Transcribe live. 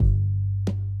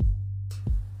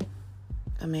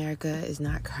America is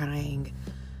not crying.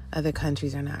 Other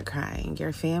countries are not crying.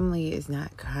 Your family is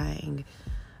not crying.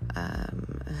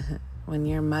 When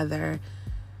your mother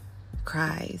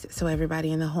cries, so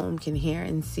everybody in the home can hear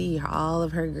and see all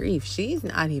of her grief, she's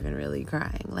not even really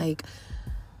crying. Like,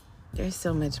 there's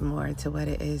so much more to what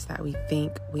it is that we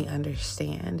think we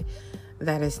understand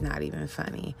that is not even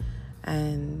funny.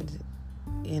 And,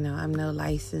 I'm no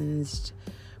licensed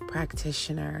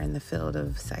practitioner in the field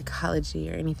of psychology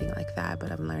or anything like that,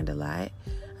 but I've learned a lot.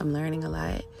 I'm learning a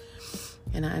lot,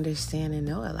 and I understand and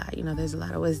know a lot. There's a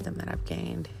lot of wisdom that I've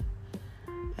gained.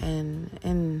 And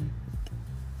in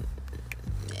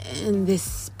this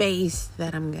space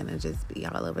that I'm going to just be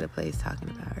all over the place talking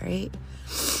about, right?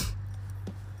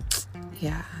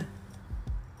 Yeah.